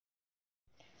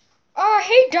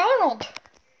Hey Donald.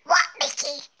 What,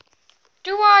 Mickey?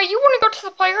 Do you want to go to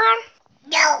the playground?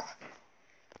 No.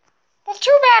 Well,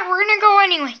 too bad. We're gonna go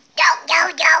anyway. No.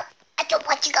 I don't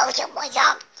want to go somewhere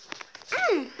else.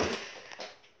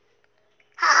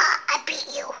 I beat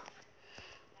you.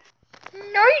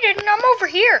 No, you didn't. I'm over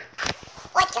here.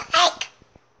 What the heck?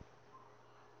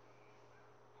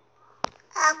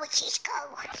 Let's just go.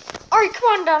 Alright,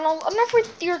 come on, Donald. Enough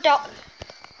with your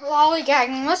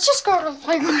lollygagging. Let's just go to the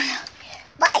playground.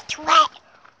 But it's wet.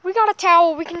 We got a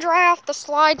towel. We can dry off the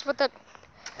slides with it.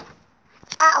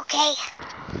 Okay.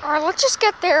 Alright, let's just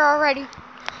get there already.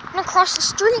 I'm gonna cross the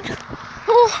street.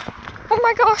 Oh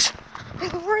my gosh.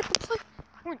 We're at the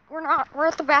We're not. We're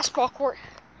at the basketball court.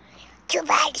 Too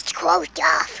bad it's closed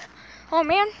off. Oh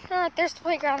man. Alright, there's the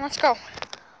playground. Let's go.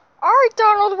 Alright,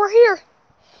 Donald, we're here.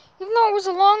 Even though it was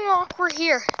a long walk, we're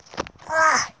here.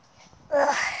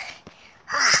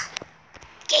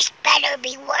 This better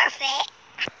be worth it.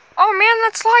 Oh man,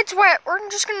 that slide's wet. We're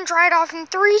just gonna dry it off in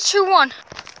 3, 2, 1.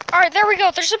 Alright, there we go.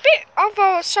 There's a bit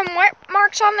of some wet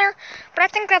marks on there, but I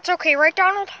think that's okay, right,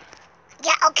 Donald?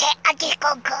 Yeah, okay, I'm just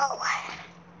gonna go.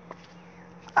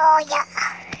 Oh, yeah.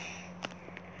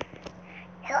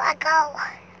 Here I go.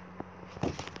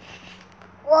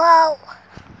 Whoa.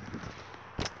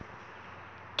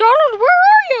 Donald, where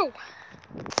are you?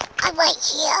 I'm right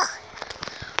here.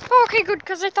 Oh, okay, good,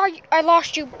 because I thought I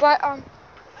lost you, but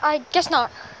I guess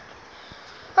not.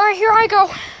 Alright, here I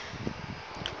go.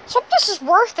 So this is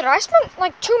worth it. I spent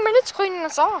like 2 minutes cleaning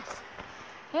this off.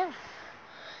 Yeah.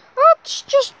 Oh, it's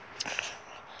just...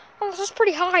 Oh, this is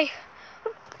pretty high.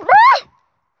 Ah!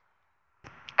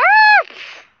 Ah!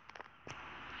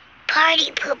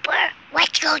 Party pooper.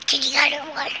 Let's go to the other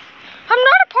one. I'm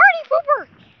not a party pooper.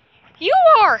 You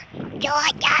are. No,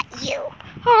 I'm not you.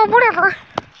 Oh, whatever.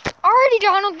 Alrighty,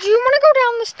 Donald, do you want to go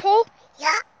down this pole?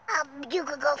 Yeah, you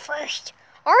can go first.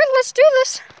 Alright, let's do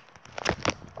this.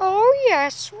 Oh,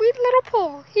 yes, sweet little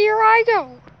pole. Here I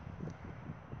go.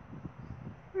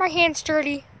 My hand's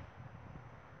dirty.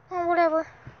 Oh, whatever.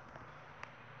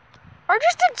 I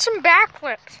just did some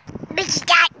backflips. Miss,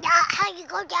 that's not how you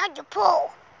go down the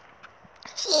pole.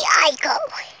 Here I go.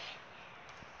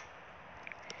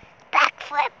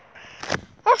 Backflip.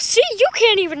 Oh, see, you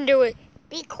can't even do it.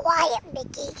 Be quiet,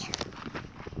 Mickey.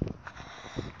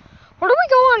 Where do we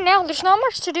go on now? There's not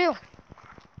much to do.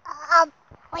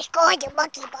 Let's go on the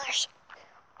monkey bars.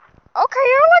 Okay,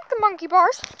 I like the monkey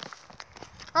bars.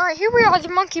 Alright, here we are, the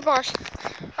monkey bars.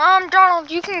 Donald,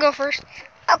 you can go first.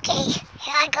 Okay,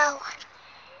 here I go.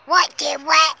 What did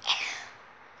wet?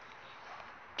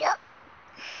 Yep.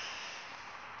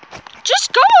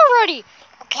 Just go already.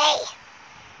 Okay.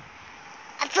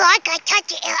 I feel like I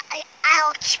touch it,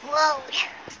 I'll explode.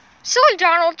 Silly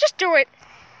Donald, just do it.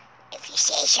 If you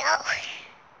say so.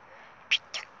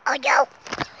 Oh no.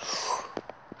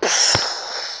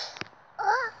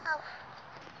 Oh.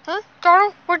 Huh?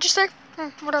 Donald? What'd you say?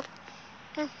 Whatever.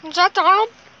 Is that Donald?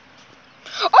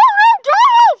 Oh no,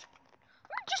 Donald!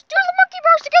 Just do the monkey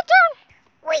bars to get down.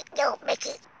 Wait, no,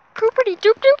 Mickey. Poopity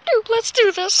doop doop doop. Let's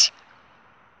do this.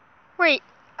 Wait,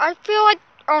 I feel like...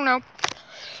 Oh no.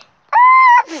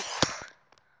 Ah!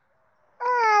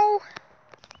 Ow.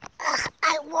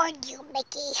 I warned you,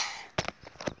 Mickey.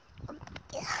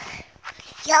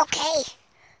 You okay?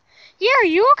 Yeah, are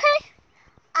you okay?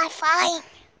 I'm fine.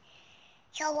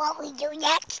 So what we do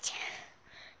next?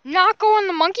 Not go on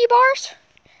the monkey bars?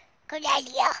 Good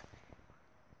idea.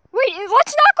 Wait,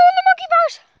 let's not go on the monkey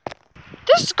bars.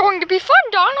 This is going to be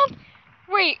fun, Donald.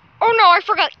 Wait, oh no, I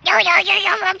forgot. No.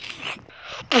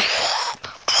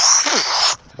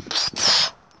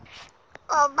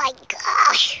 Oh my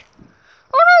gosh.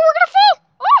 Oh no, we're gonna fall.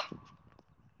 Oh!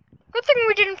 Good thing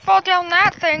we didn't fall down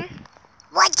that thing.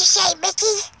 What'd you say,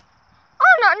 Mickey?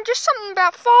 Oh, nothing, just something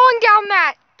about falling down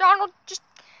that. Donald, just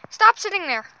stop sitting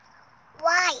there.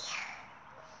 Why?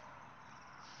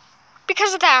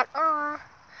 Because of that.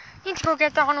 Need to go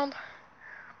get Donald.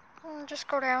 Just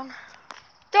go down.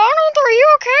 Donald, are you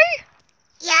okay?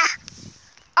 Yeah.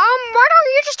 Why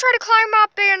don't you just try to climb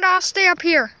up and I'll stay up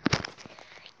here?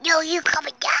 No, you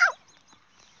coming down.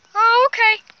 Oh,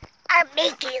 okay. I'll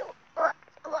make you.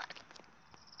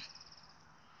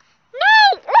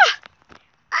 No!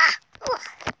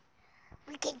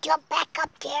 We can jump back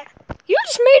up there. You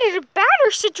just made it a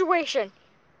badder situation.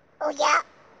 Oh yeah,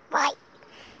 right.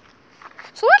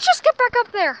 So let's just get back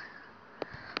up there.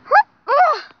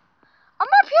 I'm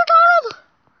up here, Donald.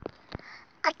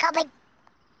 I'm coming.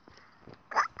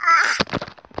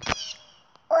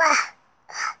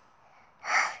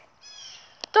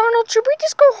 Donald, should we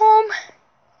just go home?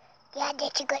 Yeah,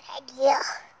 that's a good idea.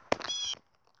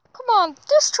 Come on,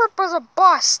 this trip was a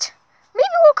bust.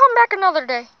 maybe we'll come back another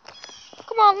day.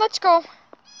 Come on, let's go.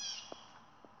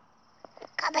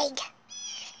 Coming.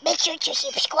 Make sure to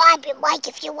subscribe and like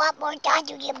if you want more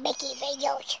Donald and Mickey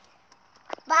videos.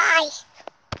 Bye.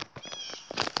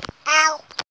 Ow.